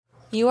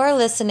You are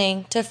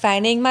listening to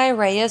Finding My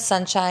Ray of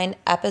Sunshine,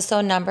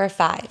 episode number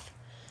 5.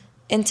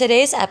 In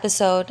today's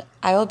episode,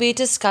 I will be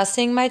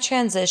discussing my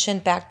transition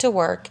back to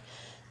work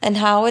and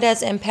how it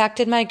has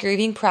impacted my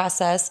grieving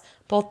process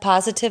both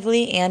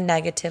positively and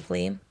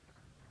negatively.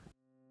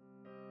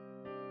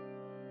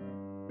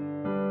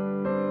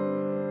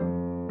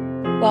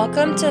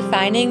 Welcome to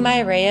Finding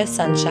My Ray of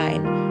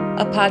Sunshine,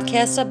 a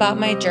podcast about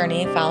my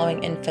journey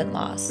following infant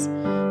loss.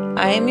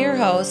 I am your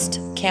host,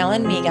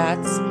 Callan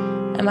Migatz,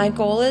 and my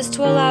goal is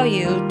to allow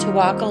you to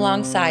walk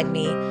alongside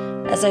me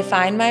as I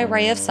find my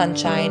ray of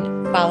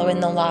sunshine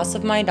following the loss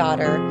of my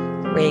daughter,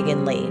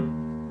 Reagan Lee.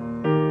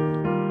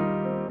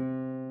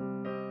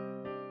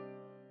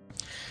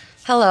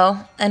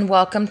 Hello, and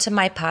welcome to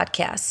my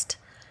podcast.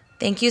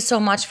 Thank you so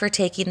much for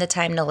taking the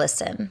time to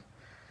listen.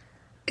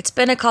 It's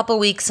been a couple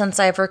weeks since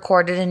I've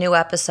recorded a new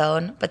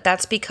episode, but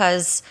that's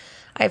because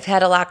I've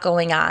had a lot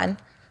going on.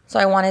 So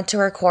I wanted to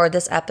record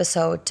this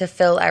episode to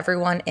fill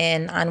everyone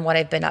in on what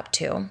I've been up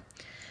to.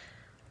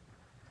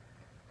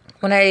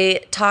 When I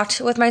talked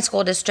with my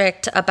school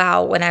district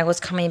about when I was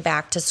coming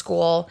back to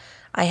school,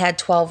 I had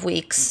 12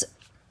 weeks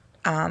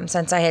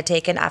since I had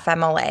taken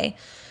FMLA.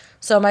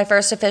 So my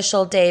first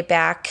official day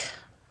back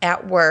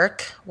at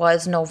work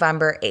was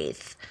November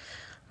 8th.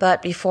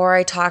 But before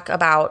I talk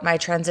about my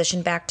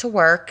transition back to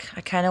work,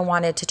 I kind of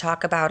wanted to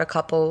talk about a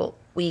couple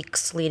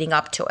weeks leading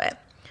up to it.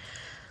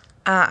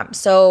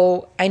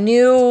 So I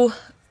knew,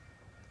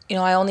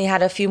 I only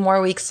had a few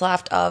more weeks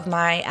left of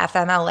my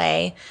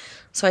FMLA.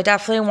 So I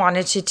definitely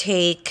wanted to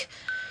take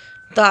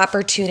the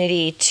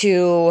opportunity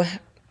to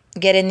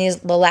get in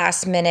the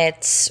last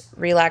minute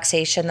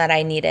relaxation that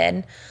I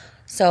needed.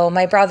 So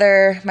my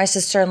brother, my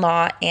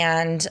sister-in-law,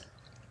 and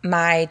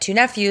my 2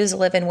 nephews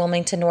live in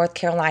Wilmington, North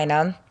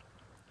Carolina.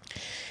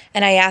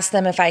 And I asked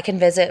them if I can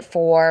visit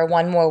for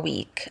one more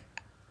week.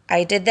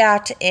 I did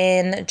that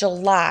in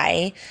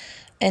July,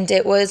 and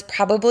it was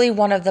probably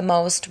one of the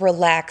most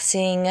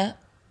relaxing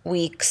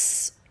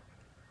weeks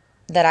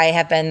that I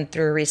have been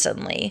through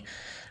recently.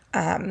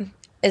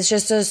 It's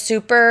just a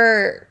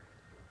super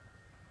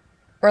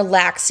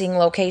relaxing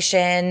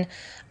location,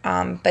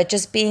 but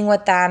just being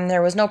with them,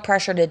 there was no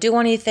pressure to do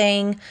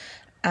anything.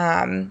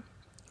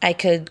 I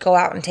could go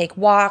out and take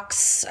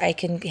walks. I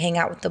can hang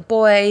out with the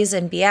boys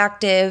and be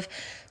active.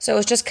 So it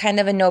was just kind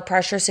of a no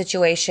pressure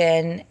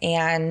situation.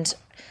 And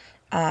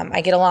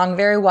I get along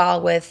very well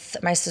with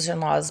my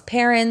sister-in-law's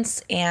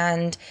parents,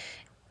 and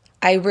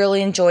I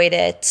really enjoyed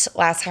it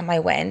last time I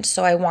went.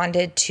 So I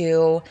wanted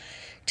to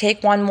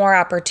take one more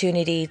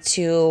opportunity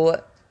to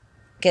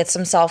get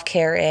some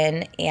self-care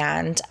in.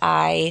 And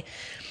I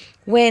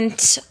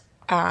went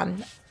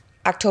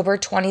October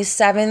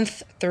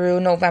 27th through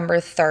November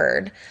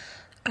 3rd.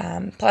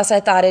 Plus, I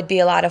thought it'd be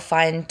a lot of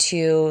fun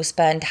to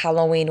spend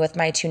Halloween with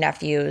my 2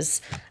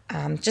 nephews.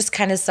 Just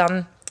kind of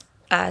some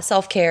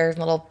self-care,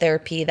 little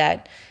therapy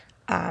that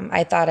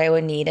I thought I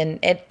would need. And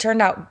it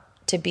turned out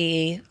to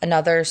be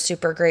another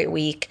super great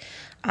week.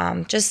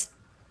 It's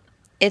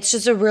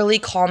just a really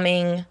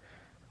calming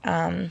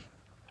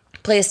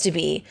place to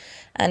be.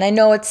 And I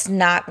know it's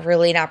not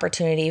really an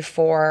opportunity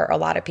for a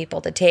lot of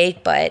people to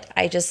take, but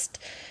I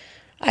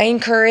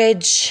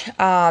encourage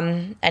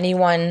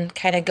anyone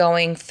kind of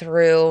going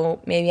through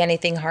maybe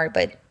anything hard,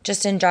 but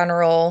just in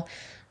general,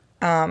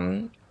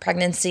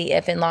 pregnancy,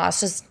 infant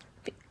loss, just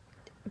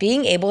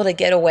being able to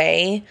get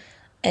away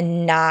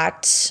and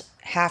not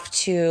have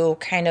to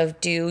kind of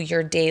do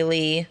your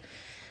daily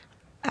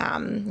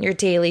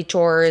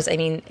chores. I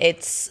mean,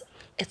 it's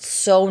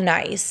so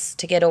nice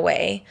to get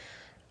away.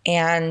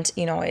 And,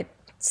 it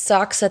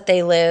sucks that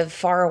they live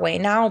far away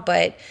now,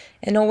 but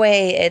in a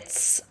way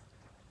it's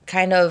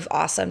kind of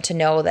awesome to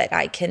know that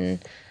I can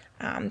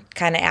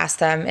kind of ask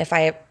them if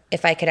I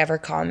could ever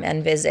come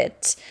and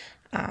visit.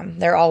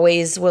 They're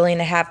always willing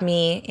to have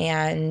me,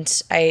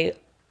 and I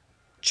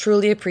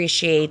truly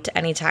appreciate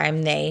any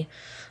time they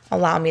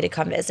allow me to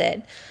come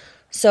visit.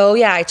 So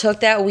yeah, I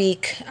took that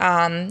week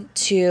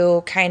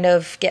to kind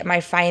of get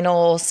my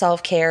final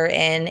self-care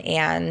in,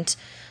 and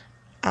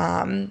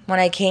when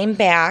I came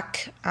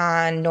back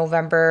on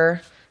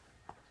November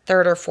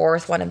 3rd or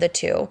 4th, one of the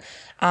two,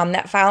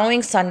 that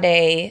following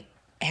Sunday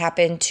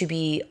happened to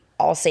be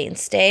All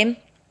Saints Day.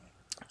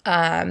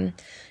 I'm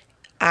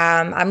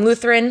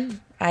Lutheran.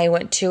 I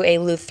went to a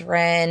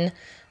Lutheran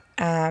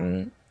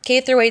K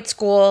through 8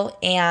 school,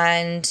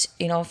 and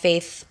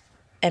faith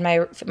and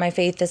my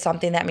faith is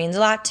something that means a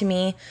lot to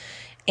me.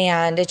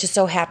 And it just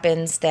so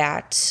happens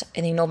that I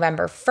think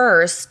November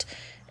 1st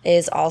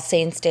is All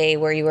Saints Day,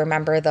 where you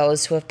remember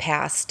those who have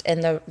passed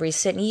in the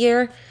recent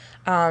year.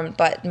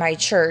 But my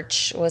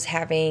church was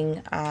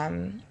having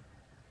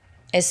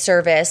a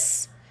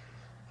service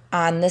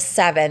on the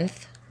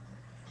 7th,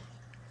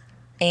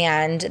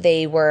 and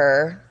they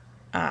were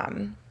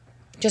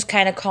just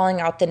kind of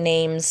calling out the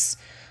names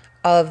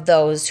of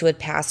those who had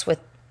passed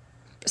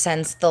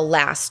since the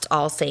last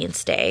All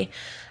Saints Day.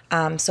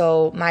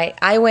 So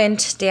I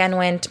went, Dan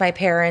went, my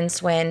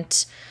parents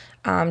went,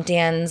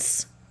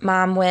 Dan's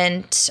mom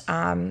went,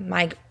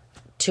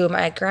 2 of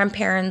my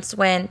grandparents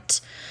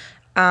went,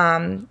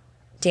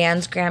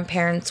 Dan's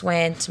grandparents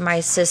went, my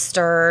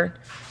sister,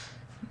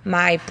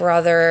 my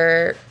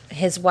brother,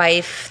 his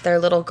wife, their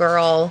little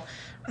girl.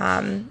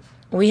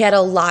 We had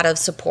a lot of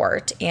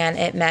support, and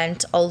it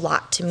meant a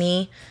lot to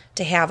me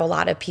to have a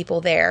lot of people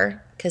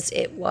there because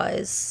it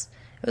was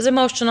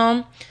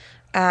emotional.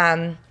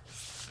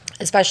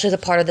 Especially the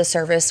part of the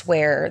service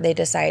where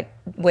the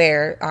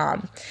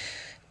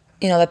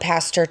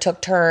pastor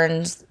took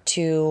turns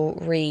to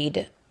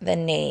read the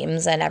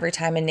names, and every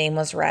time a name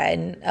was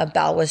read, a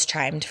bell was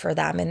chimed for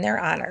them in their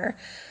honor.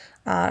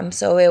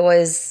 So it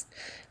was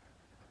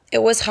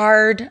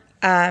hard,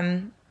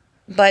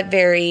 but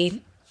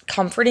very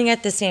comforting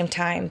at the same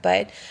time.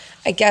 But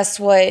I guess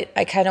what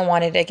I kind of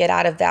wanted to get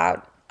out of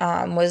that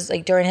was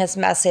like during his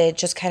message,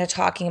 just kind of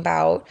talking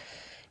about,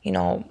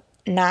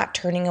 not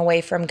turning away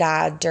from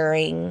God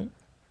during,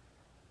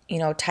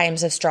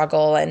 times of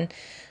struggle. And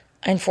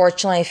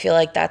unfortunately, I feel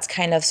like that's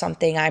kind of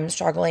something I'm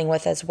struggling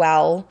with as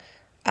well.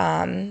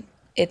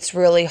 It's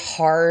really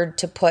hard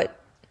to put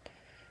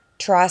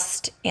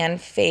trust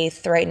and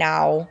faith right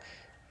now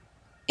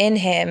in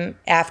him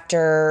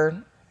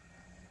after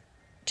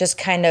just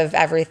kind of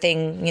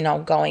everything,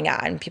 going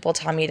on. People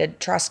tell me to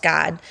trust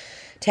God,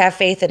 to have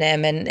faith in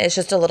him, and it's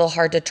just a little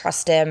hard to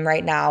trust him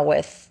right now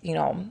with,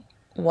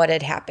 what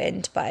had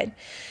happened. But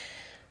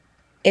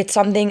it's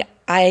something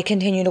I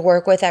continue to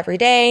work with every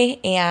day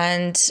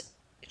and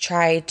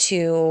try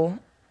to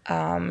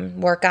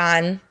work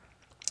on.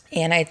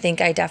 And I think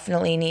I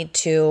definitely need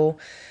to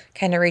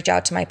kind of reach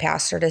out to my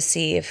pastor to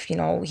see if,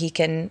 he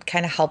can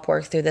kind of help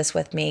work through this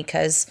with me,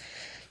 because,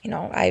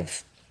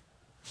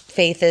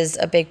 faith is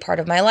a big part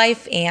of my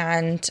life,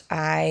 and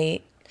there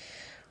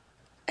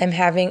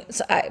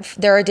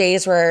are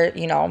days where,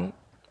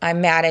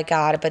 I'm mad at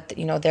God, but,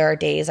 there are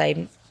days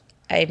I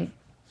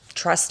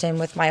trust him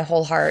with my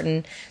whole heart,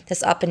 and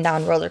this up and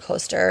down roller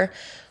coaster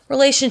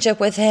relationship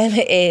with him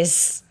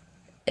is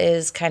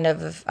kind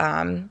of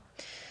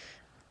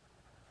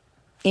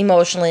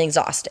emotionally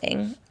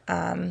exhausting.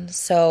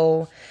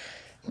 So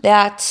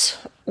that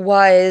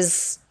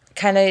was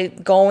kind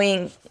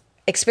of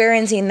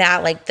experiencing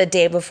that like the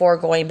day before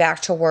going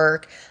back to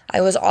work.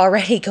 I was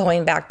already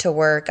going back to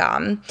work,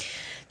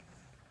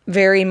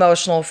 very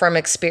emotional from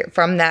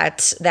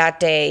that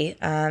day,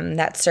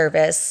 that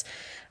service.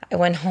 I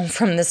went home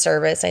from the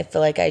service. I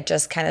feel like I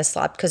just kind of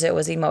slept because it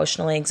was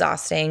emotionally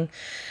exhausting.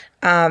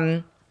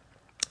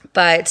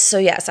 But so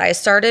yes, I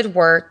started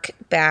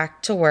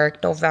back to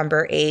work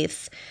November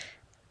 8th,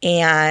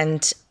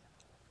 and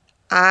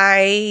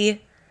I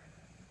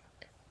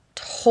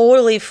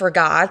totally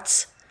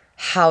forgot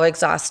how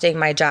exhausting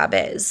my job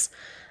is.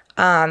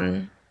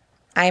 I'm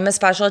a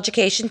special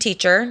education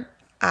teacher.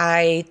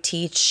 I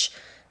teach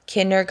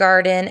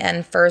kindergarten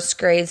and first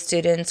grade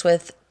students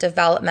with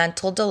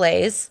developmental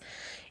delays.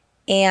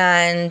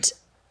 And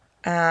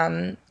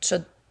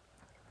so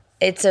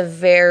it's a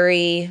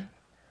very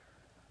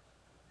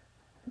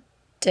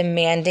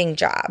demanding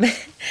job.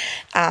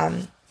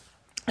 I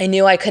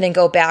knew I couldn't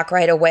go back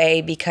right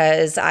away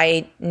because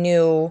I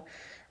knew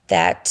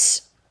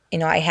that,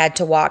 I had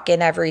to walk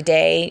in every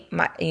day,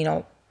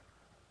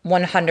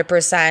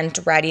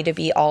 100% ready to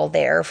be all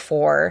there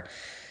for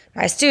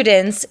my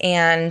students.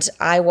 And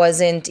I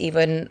wasn't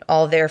even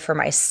all there for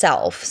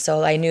myself.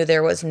 So I knew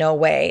there was no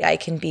way I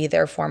can be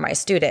there for my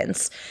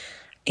students.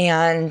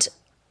 And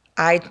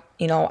I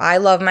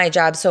love my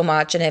job so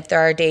much. And if there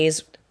are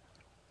days,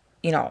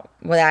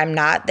 when I'm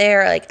not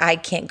there, like I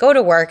can't go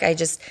to work, I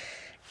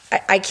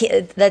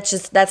can't,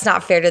 that's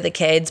not fair to the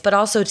kids, but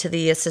also to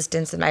the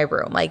assistants in my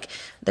room. Like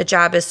the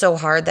job is so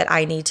hard that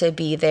I need to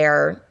be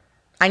there.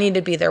 I need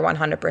to be there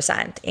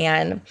 100%.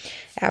 And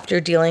after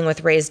dealing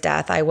with Ray's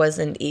death, I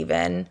wasn't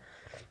even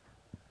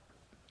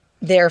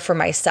there for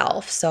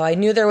myself. So I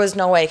knew there was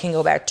no way I can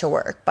go back to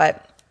work.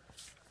 But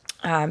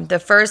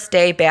the first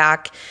day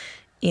back,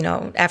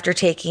 after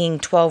taking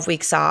 12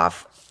 weeks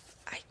off,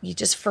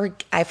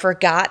 I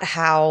forgot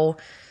how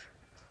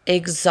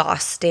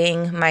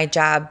exhausting my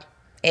job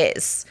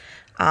is.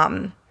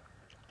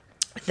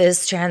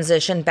 This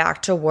transition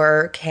back to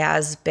work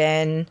has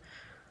been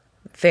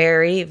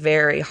very,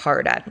 very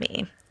hard on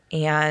me.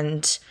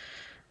 And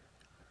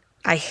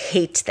I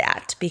hate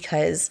that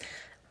because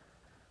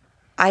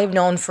I've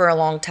known for a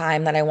long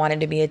time that I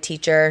wanted to be a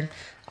teacher.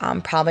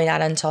 Probably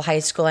not until high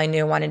school I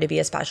knew I wanted to be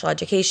a special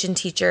education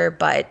teacher,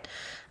 but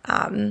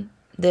my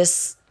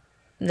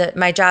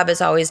job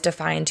has always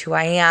defined who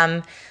I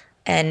am,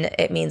 and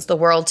it means the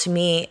world to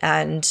me,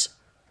 and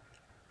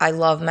I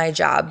love my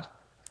job,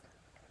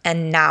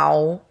 and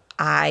now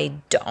I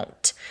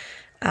don't.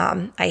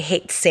 I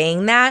hate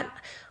saying that,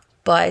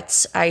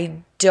 but I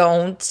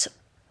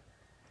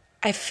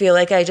feel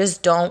like I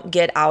just don't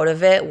get out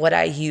of it what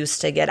I used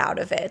to get out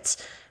of it.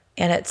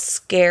 And it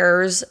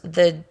scares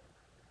the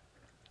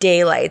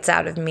daylights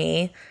out of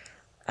me,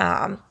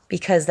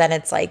 because then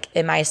it's like,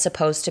 am I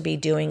supposed to be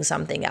doing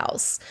something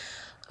else?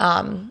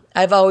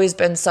 I've always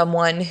been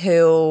someone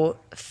who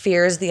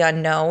fears the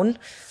unknown.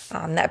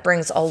 That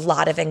brings a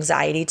lot of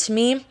anxiety to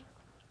me.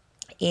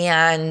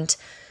 And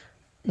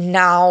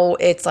now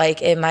it's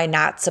like, am I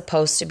not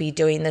supposed to be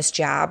doing this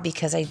job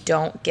because I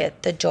don't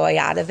get the joy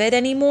out of it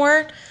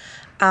anymore?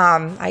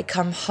 I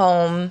come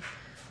home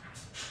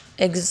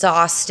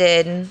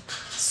exhausted,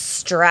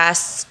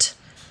 stressed,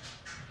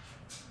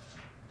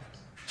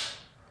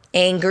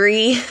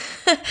 angry.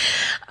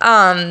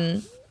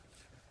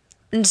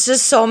 It's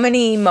just so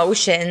many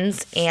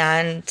emotions,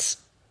 and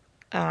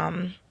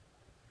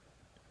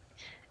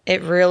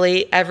it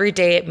really, every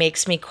day it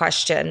makes me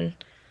question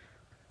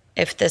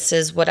if this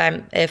is what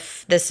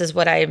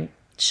I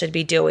should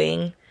be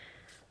doing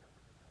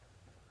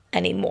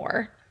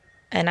anymore.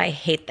 And I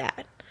hate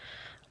that.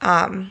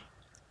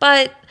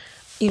 But,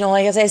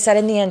 like as I said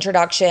in the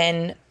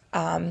introduction,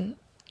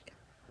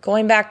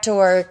 going back to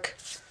work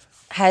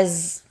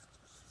has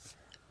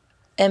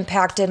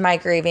impacted my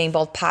grieving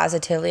both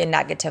positively and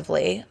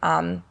negatively.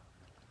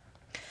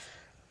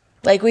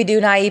 Like we do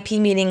in IEP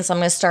meetings, I'm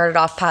going to start it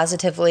off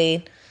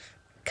positively,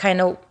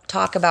 kind of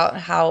talk about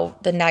how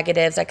the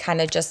negatives I kind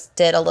of just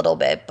did a little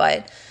bit,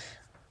 but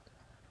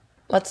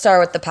let's start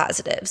with the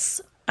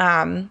positives.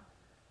 I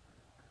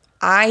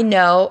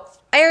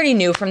already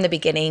knew from the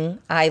beginning,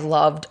 I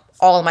loved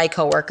all my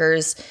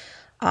coworkers.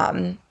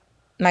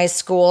 My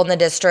school and the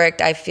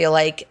district, I feel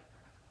like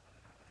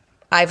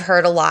I've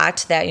heard a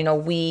lot that,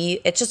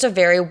 it's just a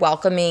very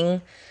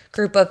welcoming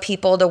group of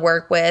people to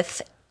work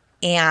with.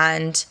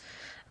 And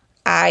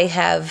I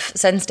have,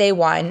 since day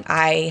one,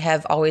 I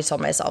have always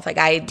told myself, like,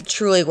 I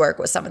truly work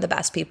with some of the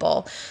best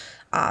people.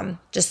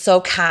 Just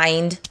so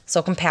kind,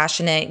 so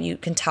compassionate. You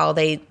can tell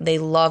they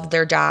love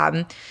their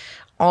job,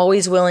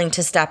 always willing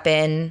to step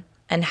in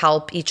and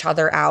help each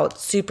other out,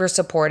 super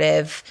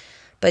supportive,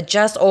 but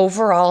just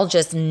overall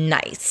just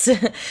nice.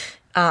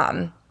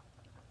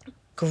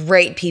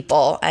 Great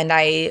people. And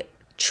I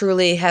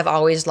truly have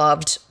always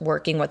loved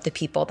working with the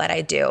people that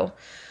I do.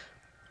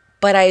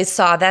 But I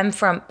saw them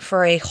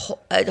for a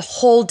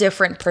whole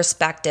different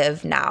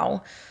perspective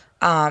now.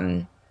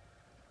 When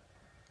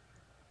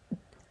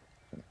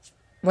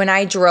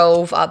I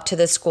drove up to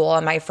the school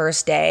on my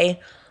first day,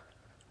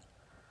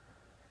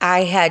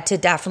 I had to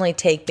definitely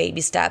take baby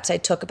steps. I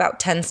took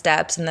about 10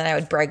 steps and then I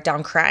would break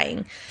down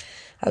crying.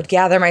 I would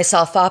gather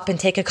myself up and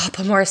take a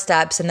couple more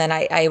steps, and then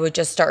I would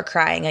just start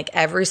crying, like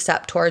every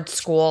step towards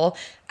school.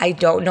 I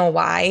don't know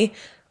why,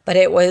 but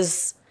it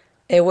was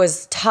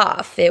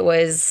tough. It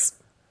was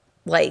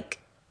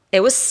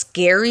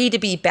scary to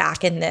be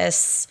back in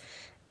this.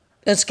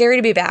 It was scary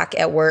to be back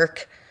at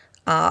work,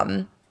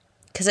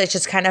 because it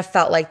just kind of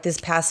felt like this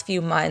past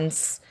few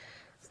months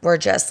were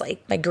just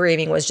like, my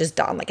grieving was just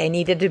done. Like I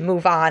needed to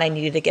move on. I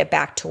needed to get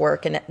back to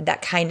work, and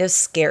that kind of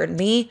scared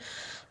me.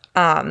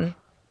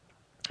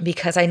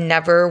 Because I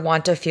never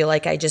want to feel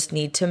like I just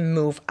need to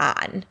move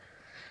on.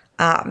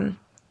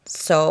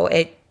 So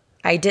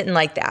I didn't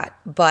like that.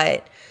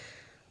 But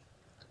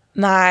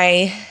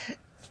my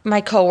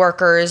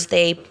coworkers,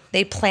 they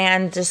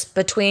planned just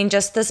between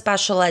just the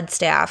special ed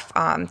staff,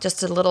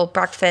 just a little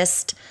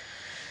breakfast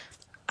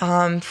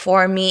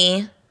for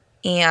me.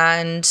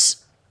 And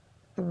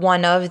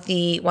one of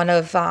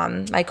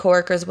my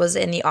coworkers was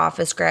in the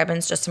office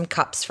grabbing just some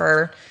cups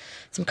for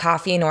some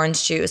coffee and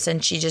orange juice,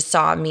 and she just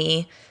saw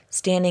me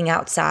standing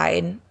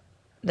outside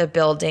the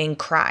building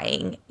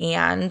crying.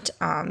 And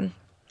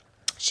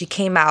she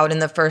came out,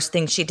 and the first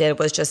thing she did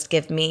was just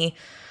give me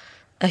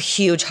a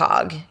huge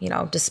hug,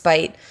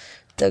 despite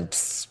the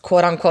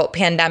quote unquote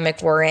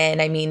pandemic we're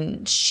in. I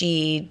mean,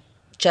 she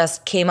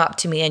just came up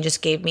to me and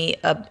just gave me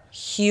a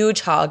huge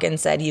hug and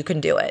said, "You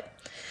can do it."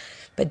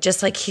 But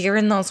just like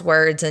hearing those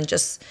words and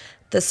just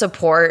the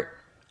support,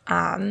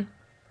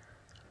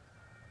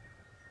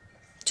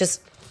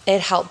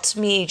 it helped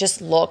me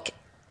just look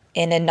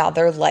in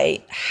another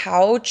light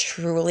how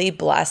truly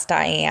blessed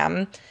I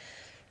am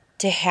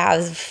to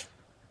have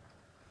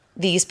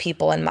these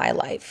people in my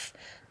life.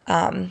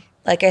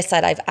 Like I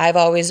said, I've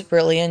always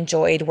really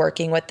enjoyed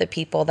working with the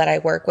people that I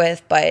work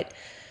with, but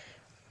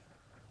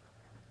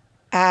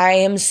I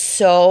am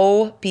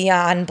so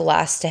beyond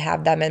blessed to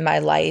have them in my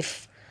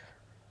life,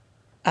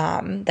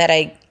 that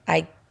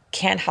I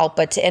can't help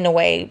but to in a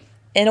way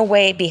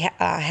be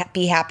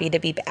happy to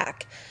be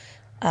back.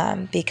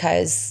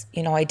 Because,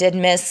 I did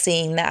miss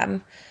seeing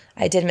them.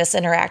 I did miss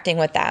interacting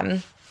with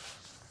them.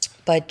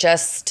 But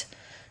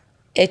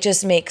it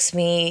just makes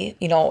me,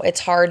 it's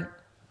hard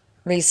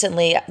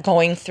recently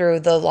going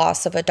through the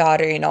loss of a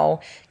daughter,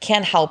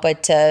 can't help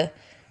but to,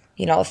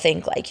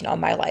 think like,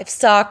 my life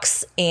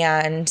sucks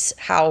and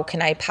how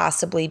can I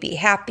possibly be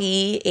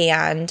happy?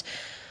 And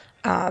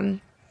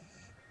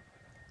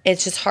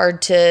it's just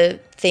hard to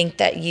think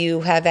that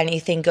you have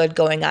anything good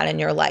going on in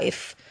your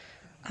life.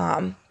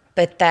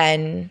 But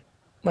then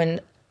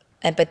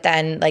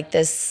like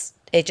this,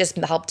 it just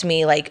helped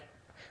me like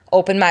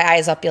open my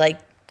eyes up, be like,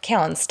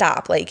 Callan,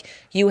 stop. Like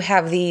you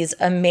have these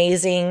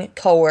amazing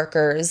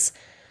coworkers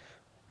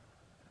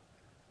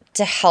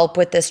to help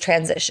with this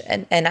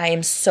transition. And I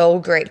am so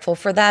grateful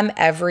for them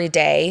every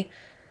day,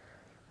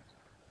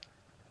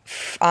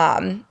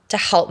 to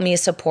help me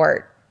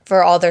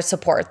for all their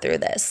support through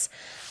this.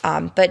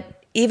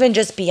 But even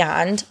just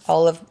beyond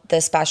all of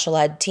the special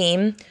ed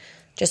team,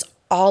 just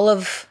all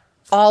of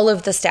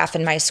the staff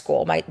in my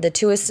school, the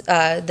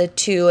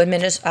two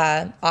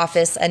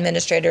office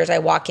administrators. I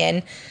walk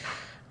in,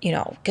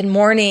 good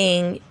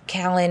morning,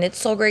 Callan. It's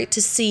so great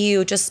to see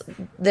you. Just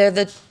they're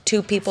the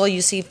two people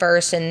you see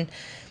first, and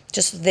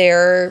just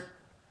their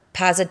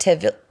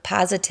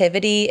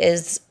positivity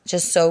is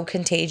just so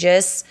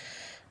contagious,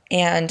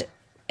 and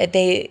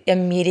they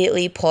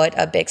immediately put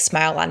a big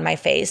smile on my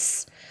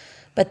face.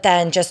 But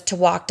then just to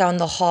walk down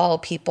the hall,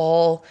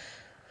 people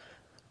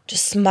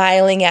just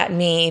smiling at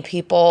me,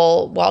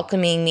 people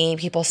welcoming me,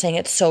 people saying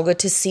it's so good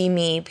to see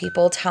me,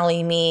 people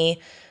telling me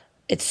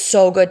it's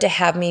so good to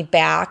have me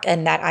back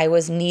and that I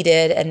was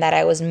needed and that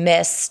I was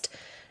missed.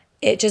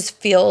 It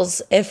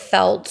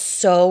felt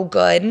so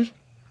good.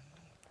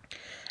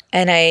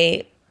 And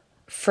I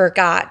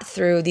forgot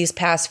through these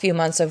past few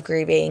months of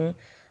grieving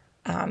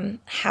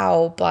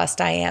how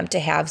blessed I am to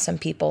have some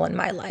people in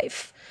my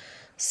life.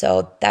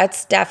 So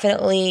that's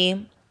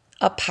definitely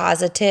a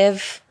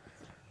positive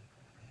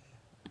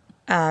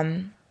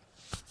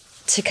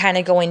to kind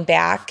of going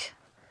back,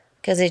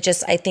 because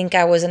I think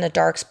I was in a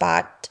dark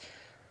spot.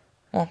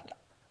 Well,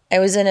 I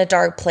was in a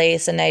dark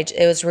place, and it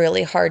was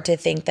really hard to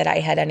think that I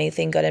had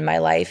anything good in my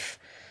life.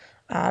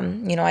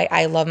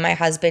 I love my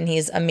husband.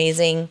 He's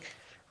amazing.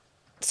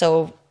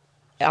 So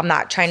I'm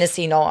not trying to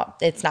see, no,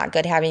 it's not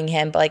good having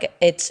him, but like,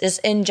 it's just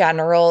in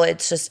general,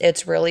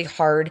 it's really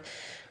hard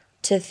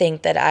to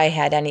think that I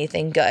had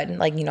anything good.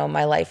 Like,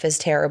 my life is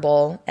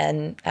terrible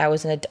and I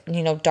was in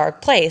a,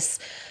 dark place.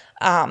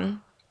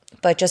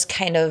 But just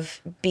kind of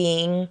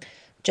being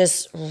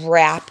just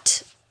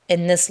wrapped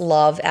in this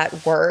love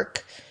at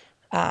work,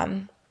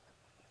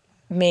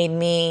 made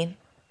me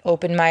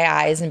open my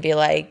eyes and be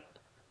like,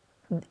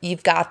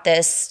 you've got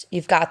this,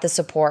 you've got the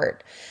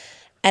support.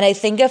 And I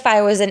think if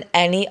I was in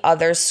any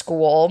other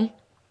school,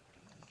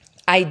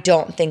 I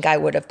don't think I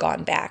would have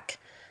gone back.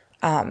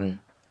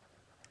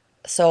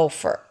 So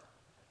for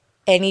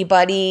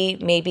anybody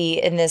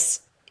maybe in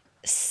this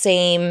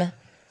same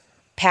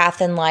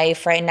path in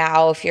life right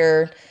now, if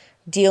you're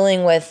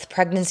dealing with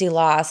pregnancy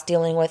loss,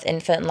 dealing with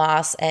infant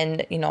loss,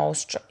 and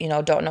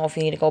don't know if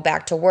you need to go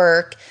back to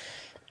work,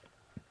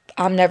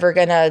 I'm never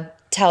gonna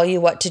tell you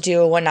what to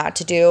do, what not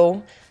to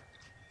do.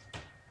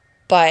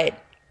 But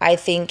I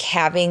think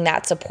having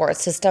that support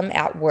system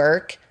at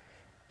work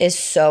is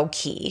so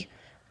key.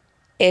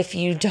 If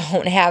you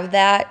don't have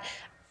that,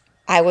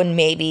 I would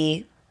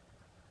maybe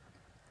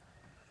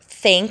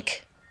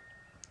think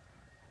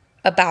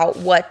about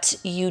what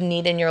you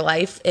need in your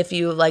life. If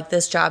you like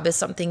this job is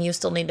something you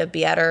still need to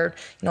be at, or,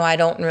 I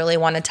don't really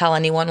want to tell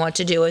anyone what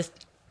to do with.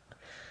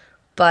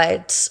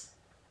 But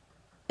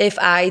if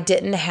I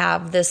didn't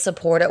have this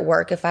support at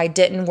work, if I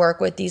didn't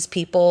work with these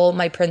people,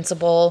 my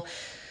principal,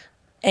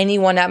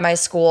 anyone at my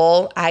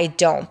school, I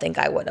don't think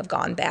I would have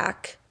gone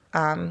back.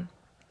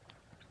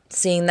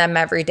 Seeing them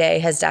every day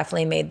has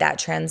definitely made that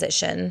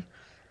transition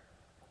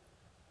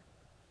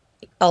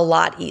a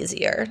lot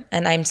easier.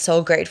 And I'm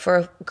so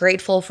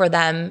grateful for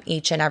them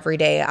each and every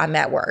day I'm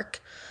at work.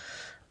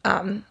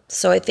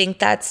 So I think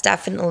that's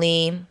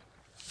definitely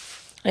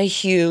a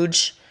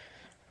huge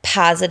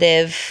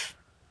positive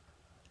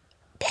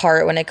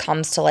part when it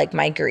comes to like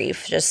my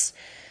grief.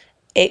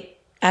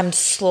 I'm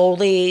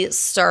slowly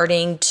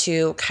starting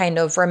to kind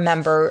of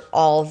remember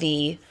all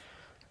the,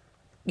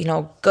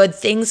 good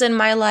things in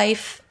my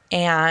life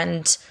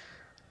and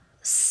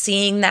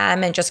seeing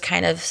them and just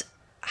kind of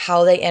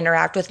how they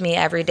interact with me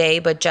every day,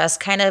 but just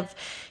kind of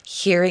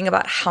hearing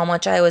about how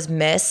much I was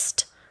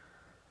missed,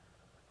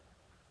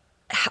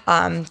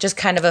 just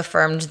kind of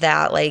affirmed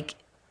that like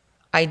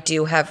I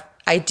do have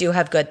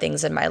good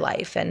things in my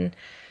life, and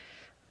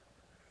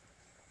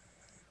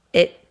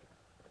it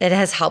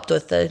has helped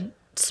with the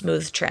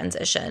smooth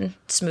transition,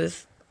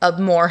 a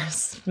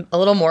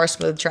little more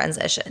smooth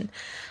transition.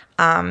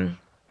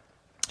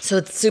 So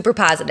it's super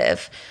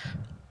positive.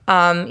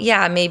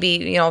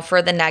 Maybe,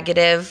 for the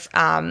negative,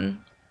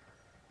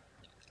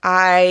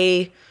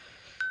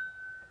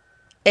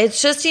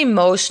 it's just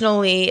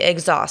emotionally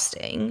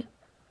exhausting,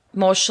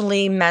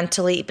 emotionally,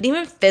 mentally, but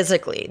even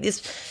physically.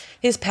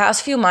 These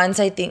past few months,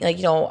 I think,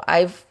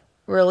 I've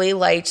really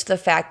liked the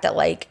fact that,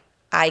 like,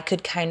 I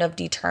could kind of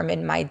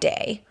determine my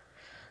day.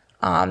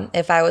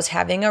 If I was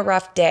having a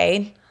rough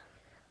day,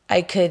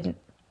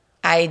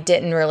 I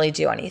didn't really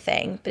do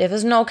anything. But if it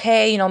was an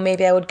okay,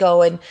 maybe I would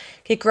go and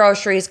get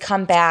groceries,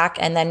 come back,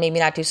 and then maybe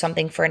not do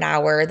something for an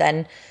hour,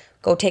 then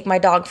go take my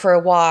dog for a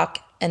walk,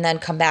 and then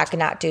come back and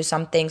not do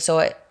something.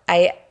 So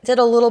I did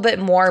a little bit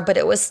more, but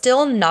it was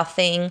still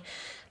nothing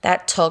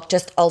that took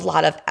just a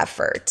lot of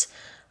effort.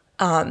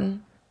 Oh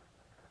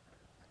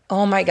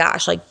my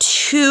gosh, like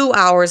 2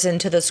 hours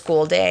into the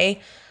school day,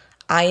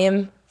 I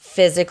am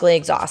physically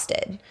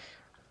exhausted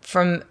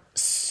from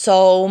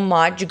so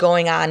much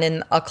going on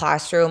in a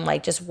classroom,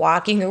 like just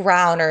walking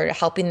around or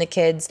helping the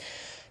kids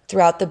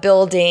throughout the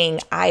building.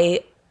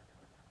 I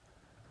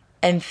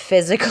am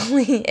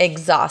physically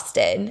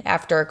exhausted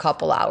after a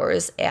couple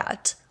hours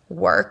at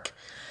work.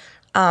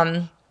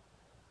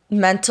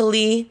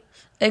 Mentally,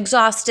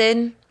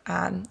 exhausted.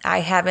 I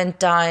haven't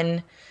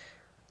done,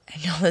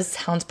 I know this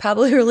sounds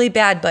probably really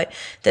bad, but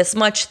this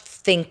much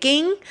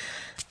thinking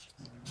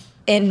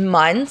in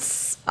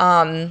months.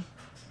 And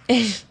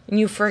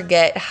you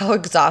forget how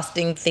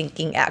exhausting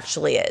thinking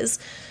actually is.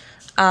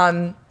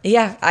 Yeah,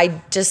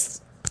 I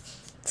just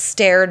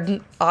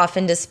stared off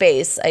into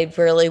space. I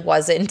really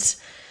wasn't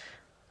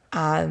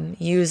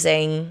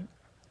using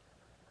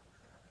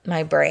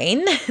my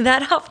brain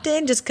that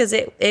often, just because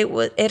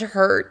it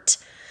hurt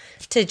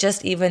to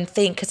just even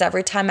think, because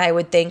every time I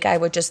would think, I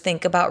would just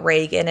think about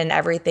Reagan and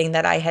everything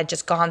that I had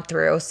just gone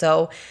through.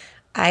 So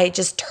I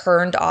just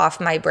turned off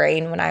my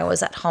brain when I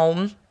was at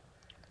home.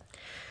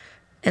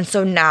 And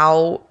so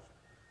now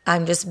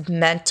I'm just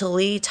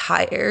mentally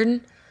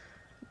tired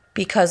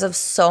because of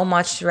so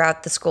much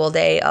throughout the school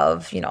day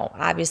of,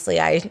 obviously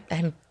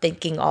I'm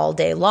thinking all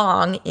day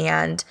long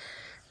and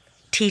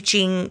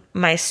teaching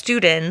my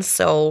students.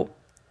 So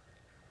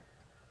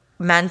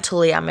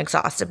mentally I'm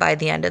exhausted by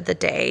the end of the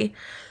day,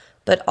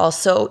 but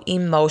also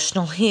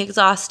emotionally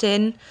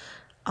exhausted.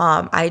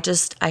 I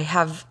just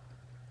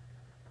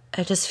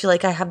feel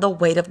like I have the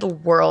weight of the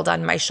world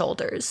on my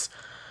shoulders.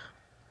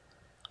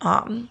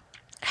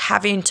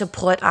 Having to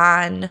put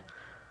on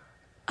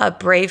a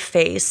brave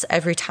face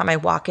every time I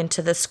walk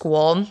into the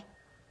school,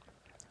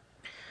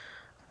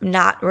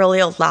 not really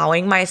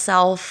allowing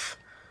myself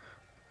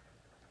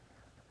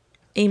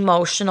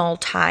emotional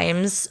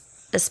times,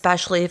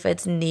 especially if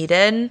it's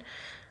needed,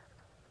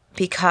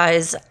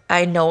 because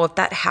I know if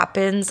that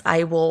happens,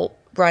 I will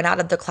run out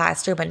of the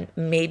classroom and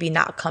maybe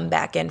not come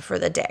back in for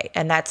the day.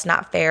 And that's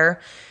not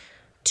fair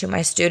to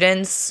my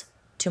students,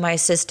 to my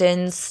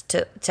assistants,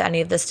 to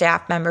any of the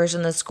staff members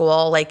in the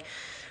school, like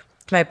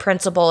to my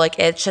principal. Like,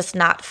 it's just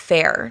not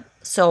fair.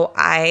 So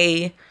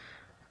I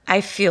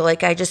feel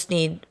like I just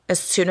need, as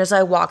soon as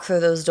I walk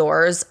through those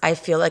doors, I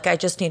feel like I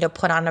just need to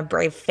put on a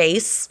brave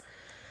face,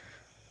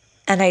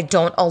 and I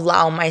don't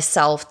allow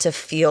myself to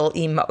feel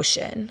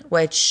emotion,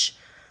 which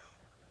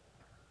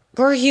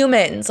we're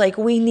humans. Like,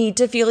 we need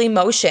to feel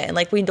emotion.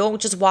 Like, we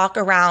don't just walk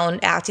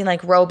around acting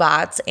like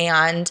robots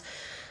and,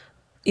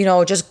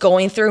 just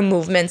going through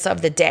movements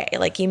of the day.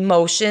 Like,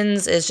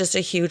 emotions is just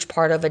a huge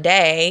part of a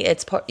day.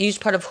 It's a huge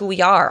part of who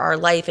we are, our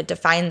life. It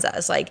defines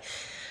us.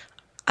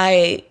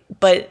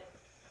 But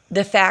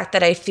the fact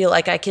that I feel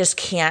like I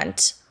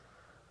can't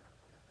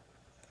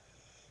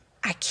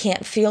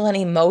feel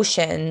any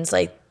emotions,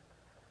 like,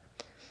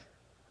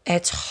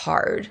 it's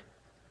hard.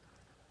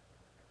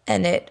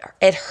 And it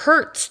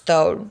hurts,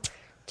 though,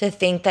 to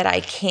think that I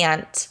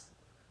can't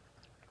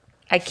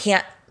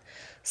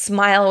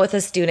smile with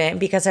a student,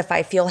 because if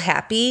I feel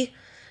happy,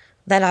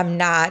 then I'm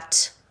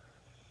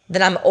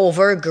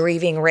over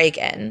grieving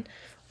Reagan.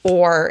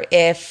 Or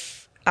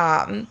if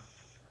I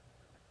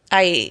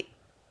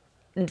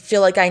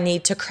feel like I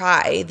need to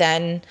cry,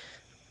 then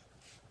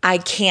I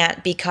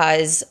can't,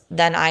 because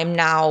then I'm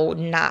now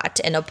not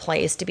in a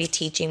place to be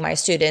teaching my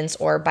students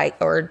or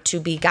to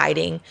be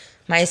guiding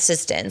my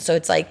assistants. So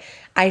it's like,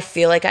 I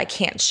feel like I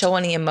can't show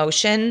any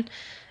emotion,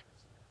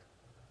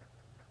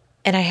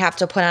 and I have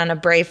to put on a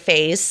brave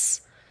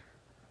face.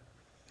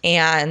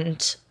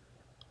 And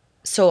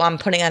so I'm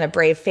putting on a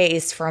brave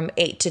face from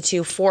 8 to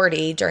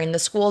 2:40 during the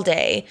school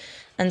day.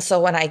 And so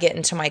when I get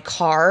into my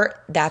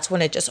car, that's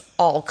when it just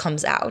all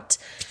comes out.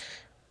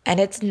 And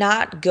it's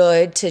not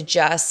good to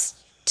just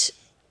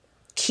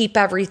keep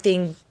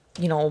everything,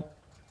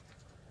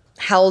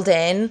 held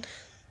in.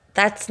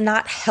 That's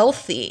not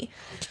healthy.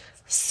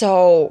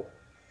 So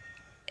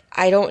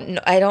I don't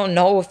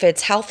know if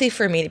it's healthy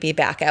for me to be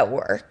back at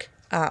work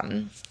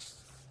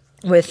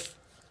with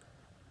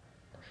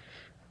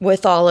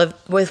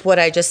what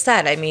I just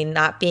said. I mean,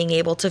 not being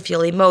able to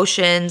feel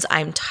emotions.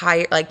 I'm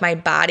tired. Like, my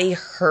body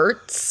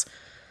hurts.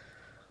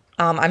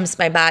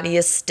 My body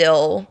is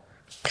still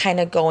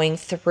kind of going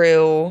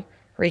through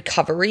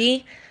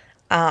recovery.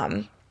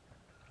 And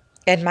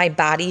my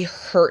body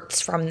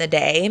hurts from the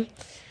day.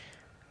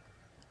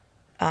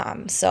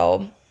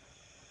 So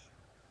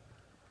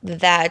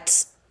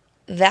that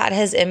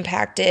has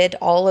impacted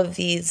all of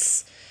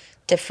these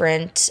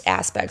different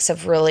aspects,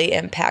 have really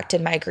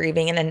impacted my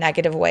grieving in a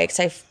negative way. Because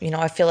I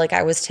feel like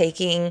I was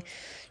taking,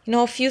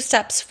 a few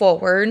steps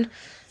forward,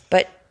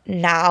 but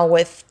now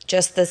with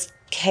just this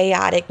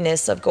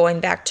chaoticness of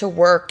going back to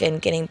work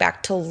and getting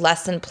back to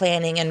lesson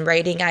planning and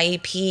writing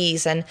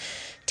IEPs and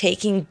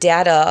taking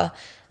data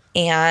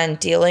and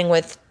dealing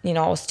with,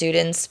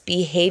 students'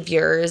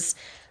 behaviors,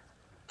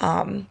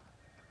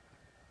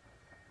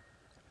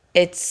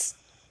 it's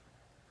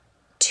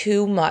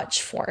too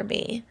much for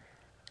me.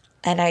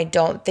 And I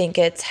don't think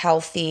it's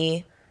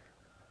healthy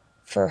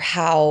for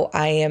how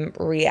I am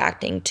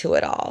reacting to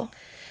it all.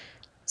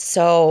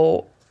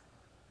 So,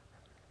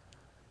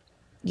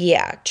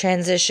 yeah,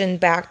 transition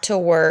back to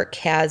work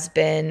has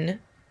been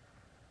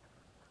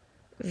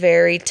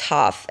very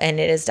tough, and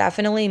it is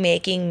definitely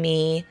making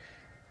me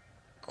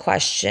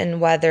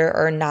question whether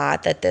or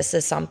not that this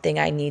is something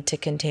I need to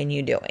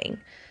continue doing,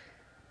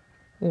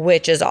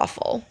 which is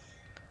awful.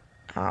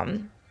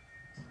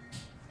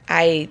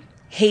 I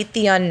hate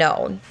the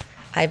unknown.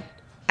 I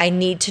I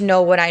need to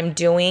know what I'm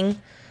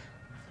doing.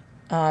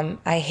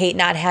 I hate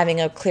not having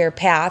a clear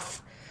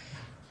path.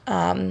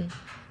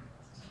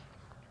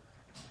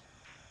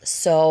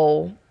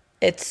 So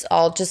it's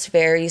all just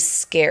very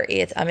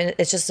scary.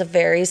 It's just a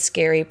very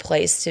scary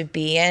place to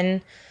be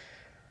in.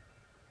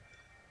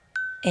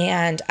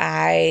 And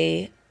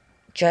I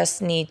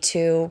just need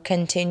to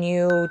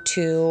continue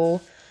to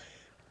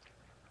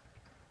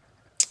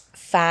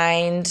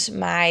find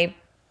my,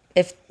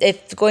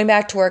 if going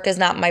back to work is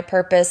not my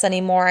purpose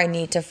anymore, I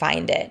need to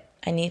find it.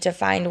 I need to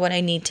find what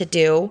I need to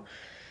do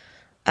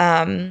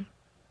to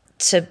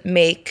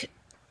make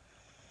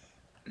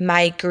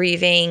my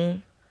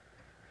grieving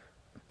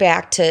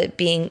back to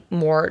being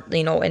more,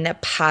 in a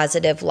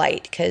positive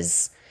light.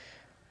 Because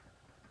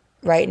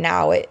right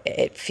now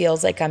it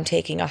feels like I'm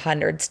taking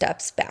 100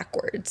 steps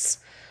backwards.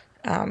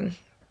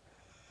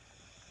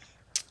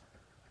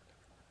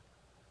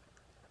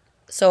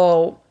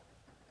 So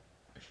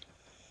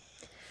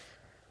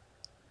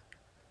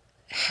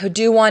I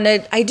do want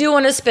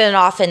to spin it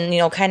off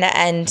and, kind of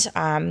end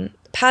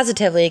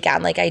positively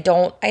again. Like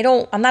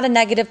I'm not a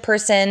negative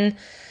person.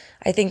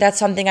 I think that's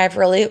something I've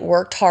really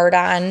worked hard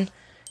on,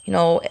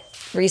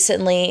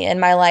 recently in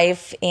my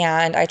life.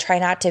 And I try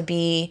not to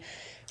be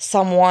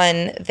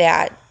someone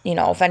that,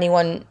 if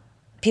anyone,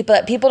 people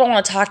don't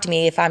want to talk to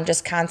me if I'm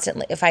just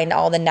constantly, if I know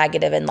all the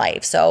negative in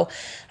life. So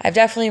I've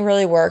definitely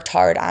really worked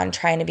hard on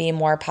trying to be a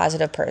more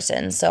positive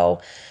person.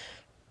 So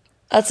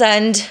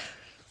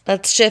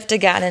let's shift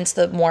again into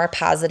the more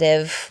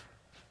positive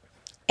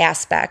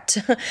aspect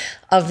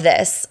of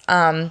this.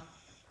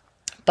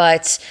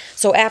 But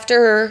so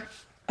after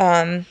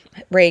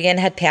Reagan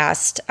had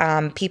passed,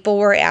 people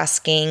were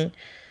asking,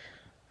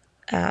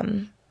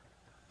 they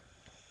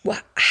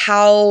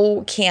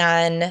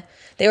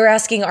were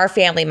asking our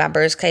family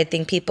members, because I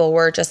think people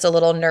were just a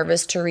little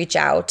nervous to reach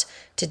out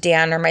to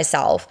Dan or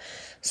myself.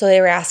 So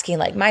they were asking,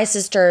 like, my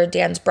sister,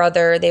 Dan's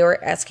brother, they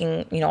were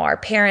asking, our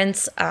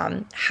parents,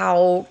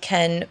 how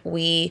can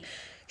we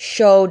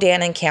show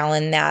Dan and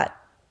Callan that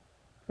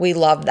we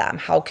love them?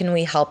 How can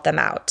we help them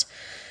out?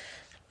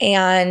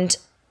 And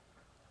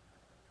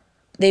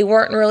they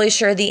weren't really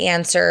sure the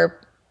answer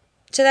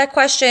to that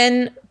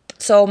question.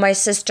 So my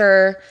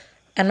sister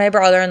and my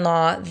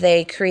brother-in-law,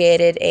 they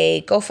created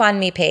a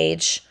GoFundMe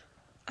page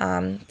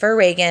for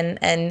Reagan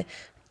and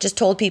just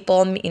told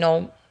people,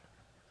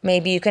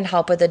 maybe you can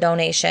help with a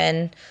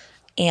donation.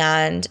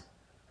 And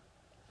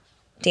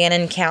Dan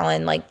and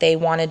Callan, like, they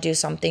want to do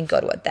something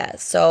good with that.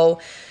 So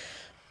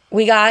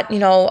we got, we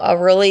got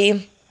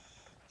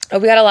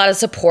a lot of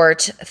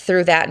support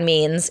through that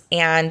means.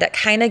 And that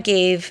kind of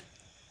gave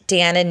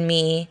Dan and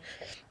me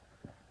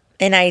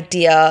an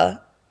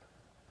idea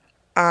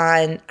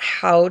on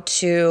how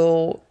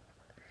to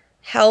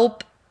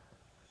help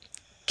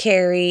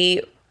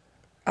carry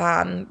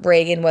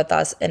Reagan with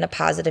us in a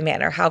positive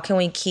manner. How can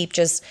we keep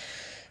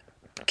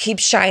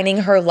shining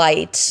her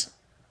light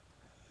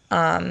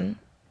down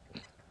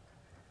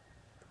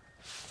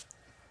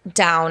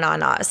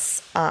on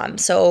us?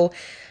 So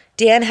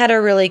Dan had a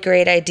really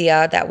great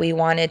idea that we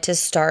wanted to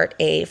start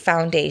a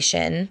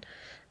foundation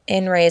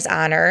in Ray's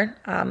honor,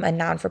 a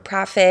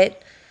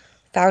non-for-profit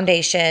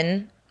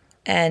foundation.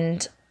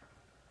 And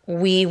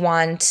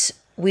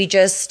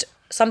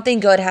something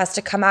good has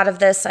to come out of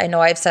this. I know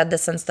I've said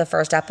this since the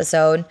first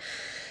episode.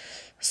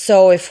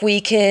 So if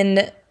we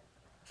can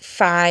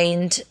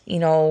find,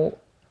 a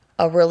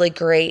really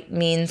great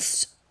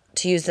means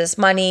to use this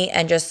money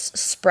and just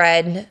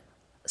spread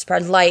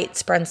light,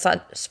 spread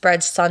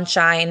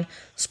sunshine,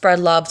 spread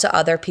love to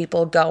other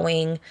people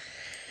going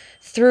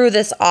through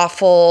this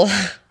awful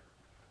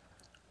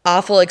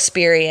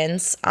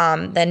experience,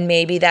 then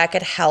maybe that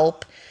could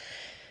help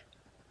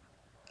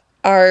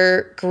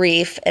our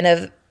grief in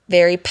a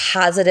very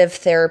positive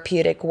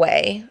therapeutic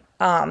way.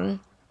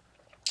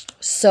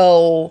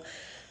 So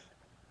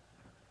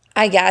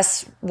I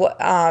guess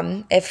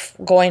if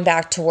going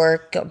back to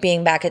work,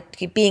 being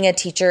a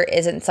teacher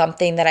isn't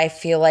something that I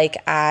feel like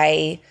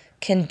I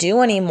can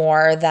do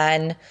anymore,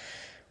 then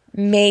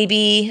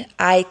maybe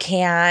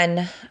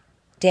Dan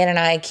and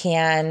I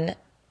can,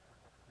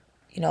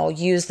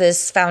 use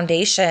this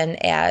foundation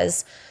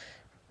as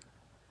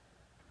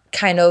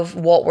kind of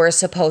what we're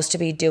supposed to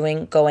be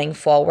doing going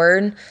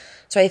forward.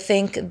 So I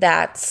think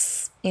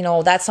that's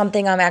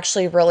something I'm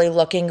actually really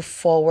looking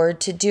forward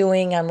to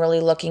doing. I'm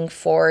really looking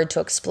forward to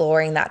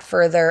exploring that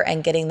further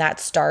and getting that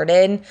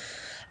started.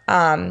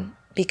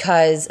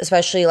 Because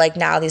especially like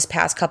now, these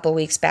past couple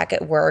weeks back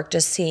at work,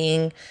 just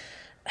seeing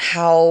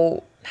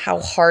how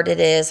hard it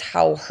is,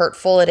 how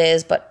hurtful it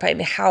is, but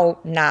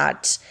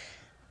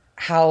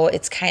how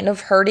it's kind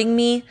of hurting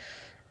me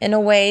in a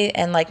way,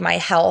 and like my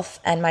health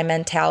and my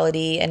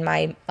mentality and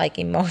my my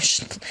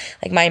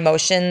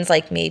emotions,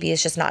 like maybe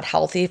it's just not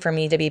healthy for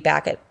me to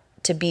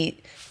be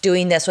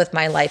doing this with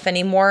my life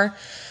anymore.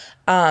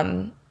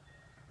 Like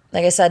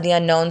I said, the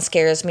unknown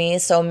scares me.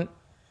 So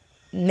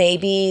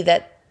maybe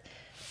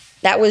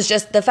that was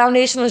just, the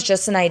foundation was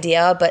just an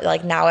idea, but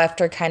like now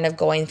after kind of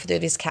going through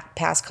these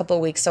past couple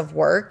of weeks of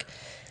work,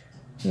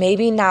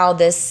 maybe now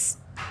this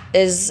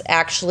is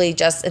actually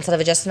just, instead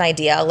of just an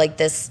idea, like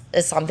this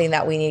is something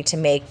that we need to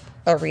make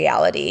a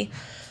reality.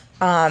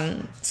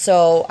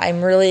 So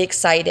I'm really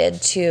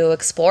excited to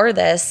explore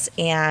this.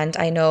 And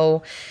I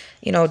know,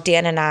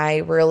 Dan and I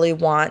really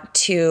want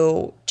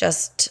to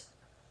just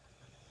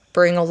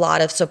bring a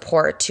lot of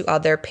support to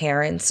other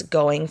parents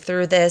going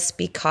through this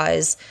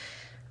because,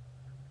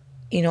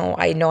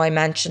 I know I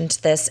mentioned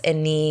this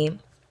in the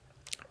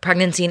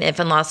pregnancy and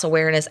infant loss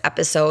awareness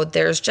episode.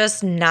 There's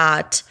just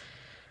not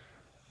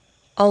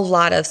a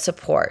lot of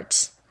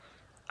support.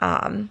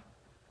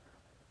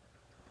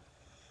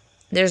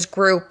 There's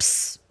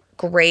groups,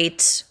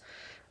 great,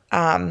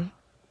 but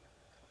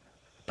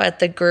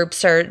the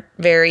groups are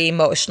very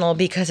emotional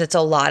because it's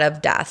a lot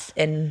of death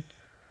in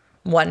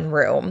one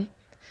room.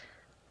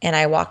 And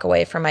I walk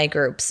away from my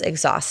groups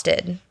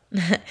exhausted.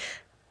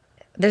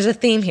 There's a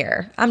theme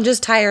here. I'm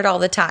just tired all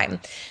the time.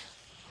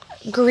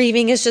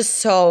 Grieving is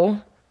just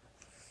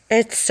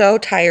it's so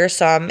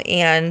tiresome,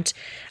 and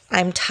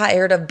I'm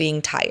tired of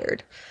being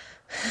tired.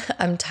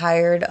 I'm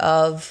tired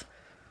of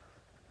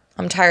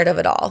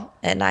it all.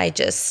 And I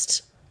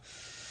just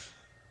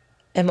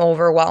am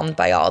overwhelmed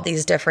by all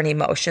these different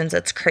emotions.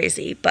 It's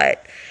crazy.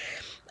 But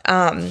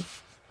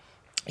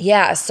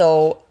yeah,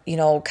 so,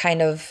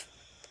 kind of,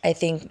 I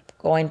think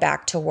going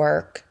back to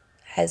work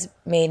has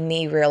made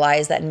me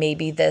realize that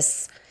maybe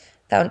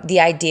the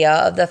idea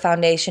of the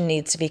foundation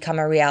needs to become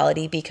a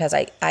reality, because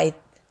I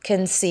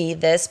can see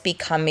this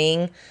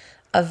becoming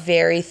a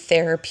very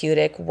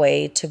therapeutic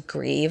way to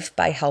grieve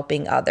by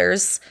helping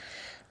others.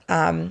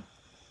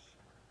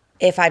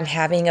 If I'm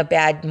having a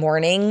bad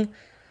morning,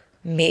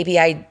 maybe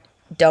I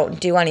don't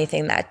do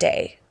anything that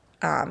day.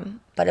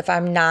 But if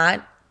I'm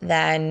not,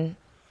 then,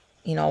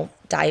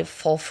 dive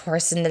full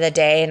force into the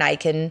day, and I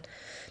can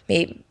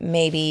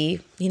maybe,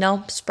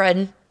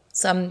 spread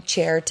some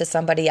cheer to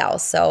somebody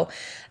else. So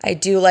I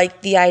do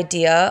like the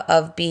idea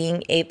of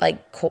being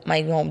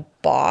my own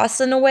boss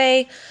in a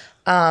way.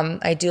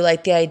 I do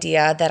like the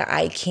idea that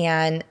I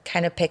can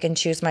kind of pick and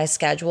choose my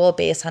schedule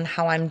based on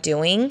how I'm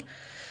doing.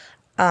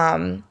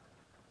 But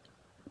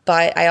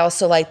I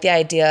also like the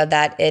idea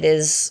that it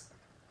is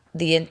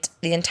the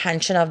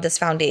intention of this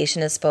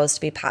foundation is supposed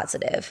to be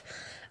positive.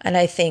 And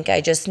I think I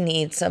just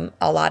need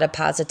a lot of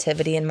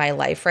positivity in my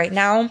life right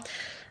now,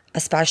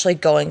 especially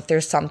going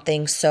through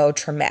something so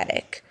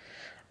traumatic.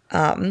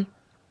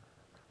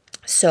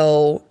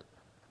 So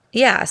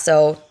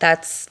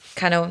that's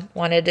kind of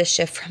wanted to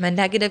shift from a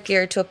negative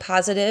gear to a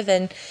positive,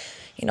 and,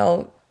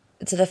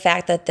 to the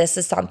fact that this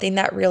is something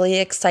that really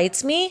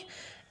excites me.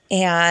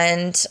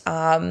 And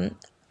I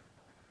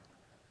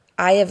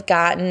have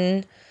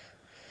gotten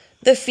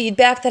the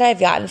feedback that I've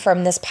gotten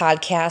from this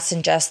podcast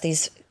and just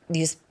these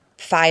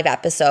 5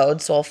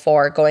 episodes, well,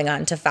 4 going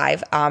on to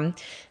 5,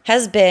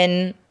 has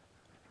been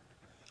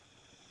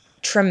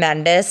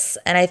tremendous.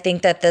 And I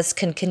think that this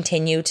can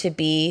continue to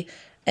be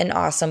an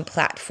awesome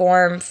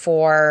platform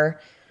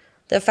for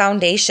the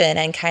foundation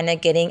and kind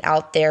of getting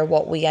out there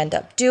what we end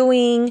up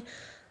doing.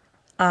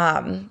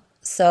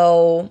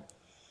 So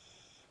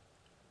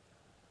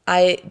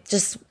I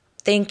just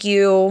thank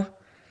you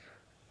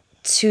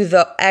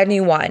to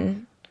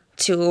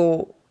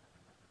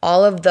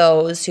all of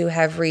those who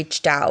have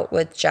reached out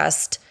with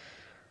just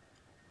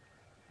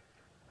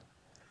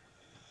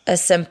a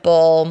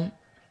simple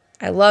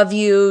I love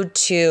you,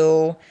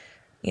 to,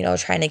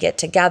 trying to get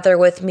together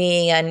with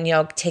me and,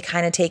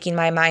 taking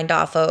my mind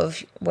off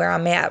of where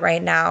I'm at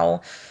right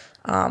now.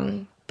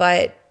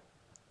 But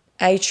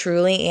I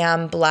truly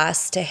am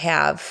blessed to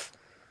have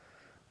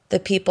the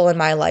people in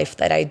my life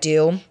that I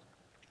do.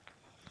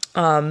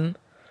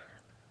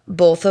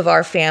 Both of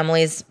our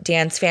families,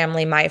 Dan's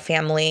family, my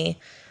family,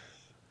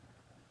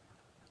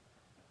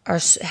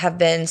 have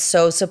been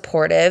so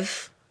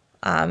supportive.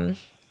 Thank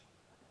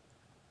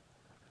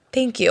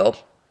you.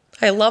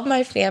 I love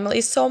my family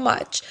so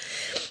much.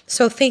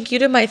 So thank you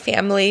to my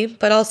family,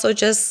 but also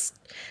just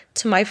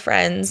to my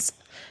friends,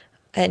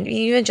 and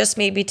even just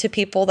maybe to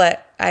people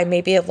that I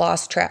maybe have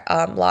lost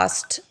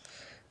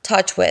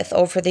touch with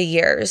over the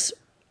years.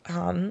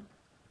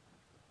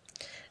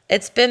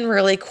 It's been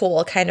really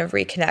cool kind of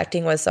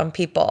reconnecting with some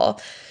people.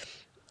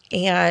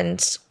 And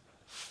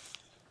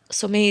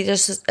so maybe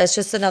it's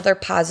just another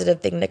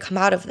positive thing to come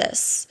out of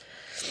this.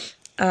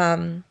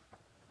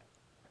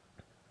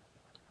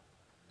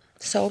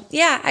 So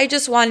yeah, I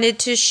just wanted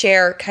to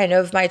share kind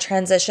of my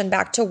transition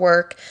back to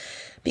work,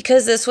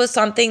 because this was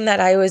something that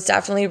I was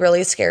definitely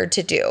really scared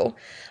to do.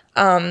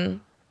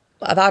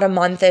 About a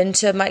month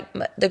into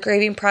the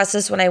grieving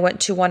process, when I went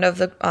to one of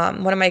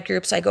my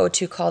groups I go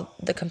to called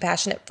the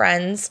Compassionate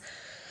Friends,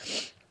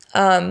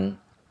 there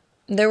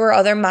were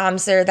other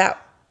moms there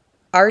that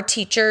are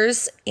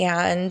teachers,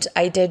 and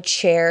I did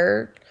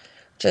share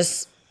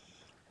just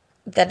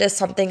that is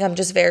something I'm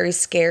just very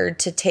scared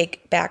to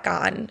take back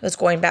on, is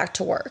going back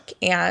to work.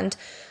 And,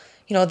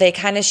 they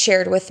kind of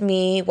shared with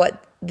me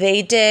what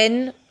they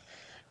did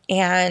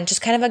and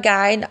just kind of a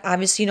guide.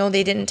 Obviously,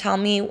 they didn't tell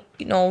me,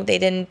 they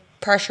didn't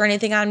pressure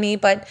anything on me,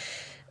 but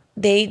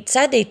they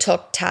said they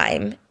took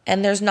time,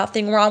 and there's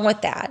nothing wrong with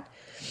that.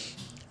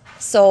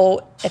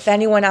 So if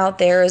anyone out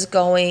there is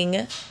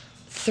going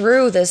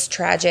through this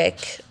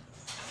tragic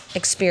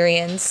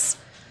experience,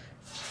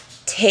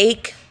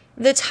 take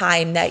the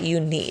time that you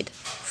need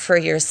for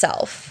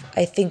yourself.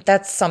 I think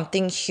that's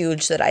something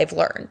huge that I've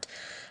learned.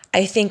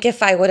 I think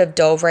if I would have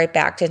dove right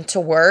back into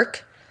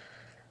work,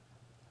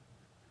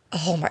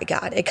 oh my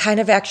God, it kind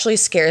of actually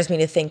scares me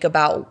to think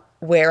about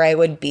where I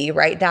would be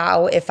right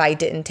now if I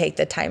didn't take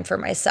the time for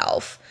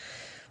myself.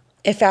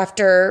 If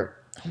after,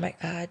 oh my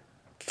God,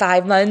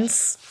 5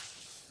 months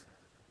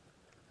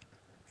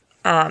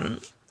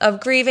of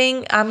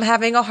grieving, I'm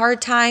having a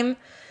hard time,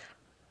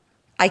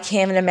 I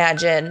can't even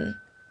imagine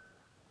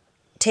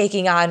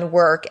taking on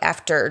work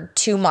after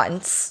 2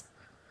 months,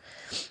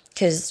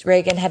 because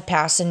Reagan had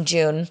passed in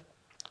June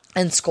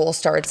and school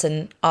starts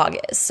in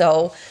August.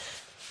 So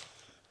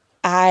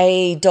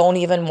I don't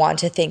even want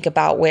to think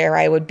about where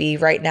I would be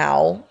right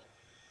now,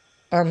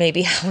 or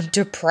maybe how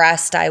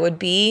depressed I would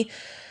be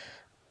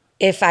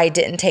if I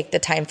didn't take the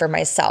time for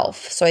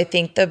myself. So I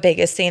think the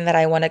biggest thing that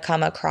I want to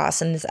come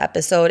across in this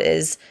episode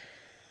is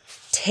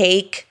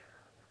take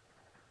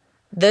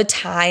the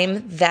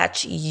time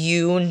that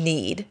you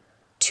need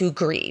to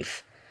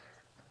grieve.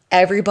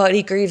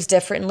 Everybody grieves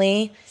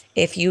differently.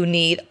 If you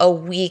need a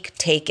week,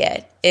 take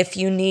it. If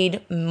you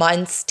need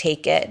months,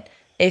 take it.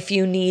 If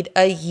you need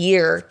a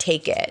year,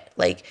 take it.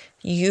 Like,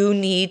 you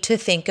need to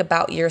think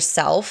about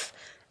yourself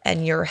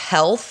and your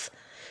health,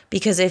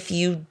 because if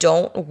you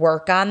don't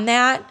work on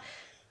that,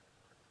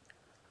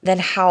 then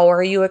how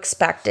are you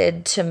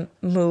expected to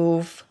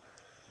move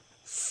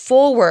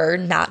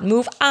forward, not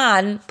move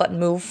on, but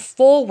move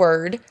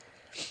forward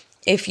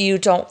if you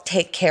don't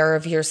take care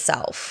of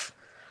yourself?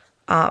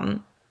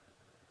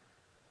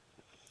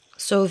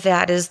 So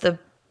that is the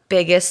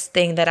biggest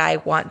thing that I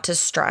want to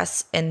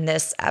stress in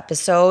this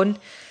episode,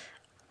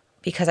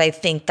 because I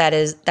think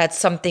that's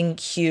something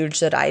huge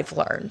that I've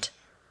learned.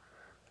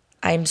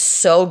 I'm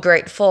so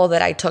grateful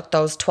that I took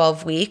those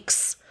 12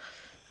 weeks.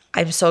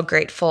 I'm so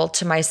grateful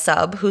to my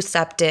sub who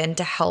stepped in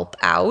to help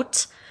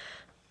out,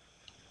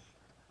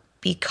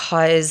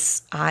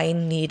 because I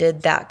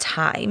needed that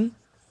time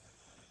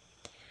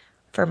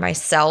for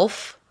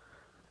myself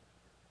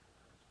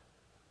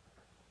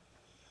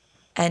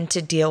and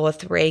to deal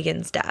with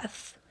Reagan's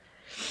death.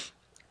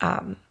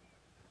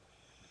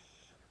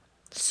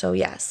 So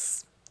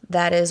yes,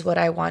 that is what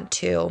I want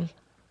to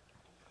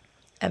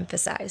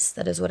emphasize.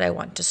 That is what I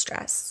want to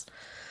stress.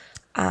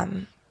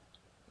 I'm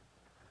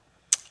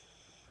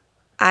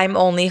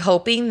only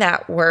hoping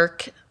that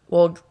work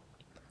will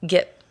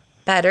get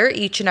better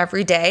each and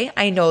every day.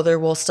 I know there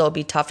will still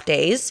be tough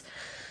days,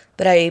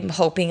 but I'm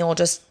hoping it'll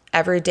just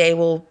every day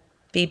will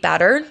be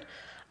better.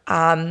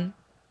 And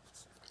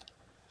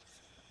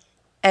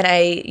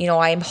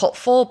I'm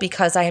hopeful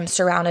because I am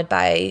surrounded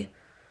by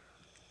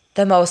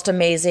the most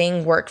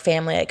amazing work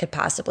family I could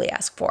possibly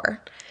ask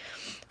for.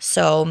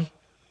 So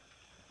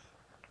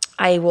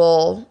I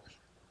will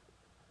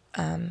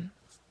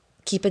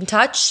keep in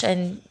touch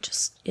and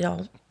just,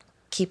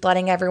 keep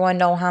letting everyone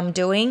know how I'm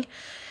doing.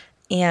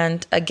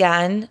 And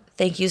again,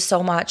 thank you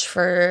so much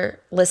for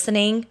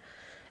listening.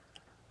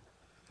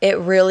 It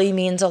really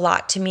means a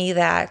lot to me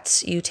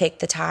that you take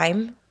the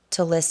time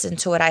to listen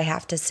to what I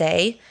have to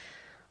say.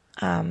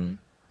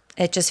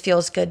 It just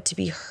feels good to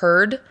be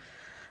heard,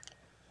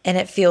 and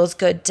it feels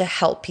good to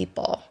help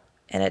people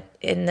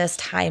in this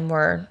time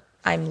where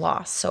I'm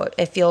lost. So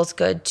it feels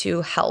good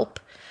to help.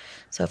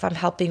 So if I'm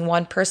helping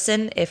one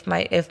person, if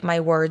my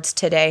words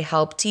today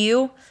helped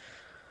you,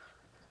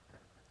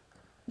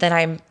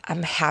 then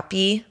I'm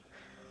happy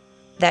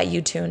that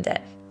you tuned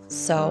in.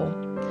 So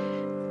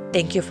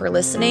thank you for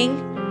listening,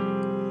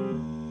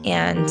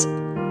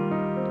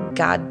 and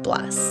God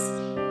bless.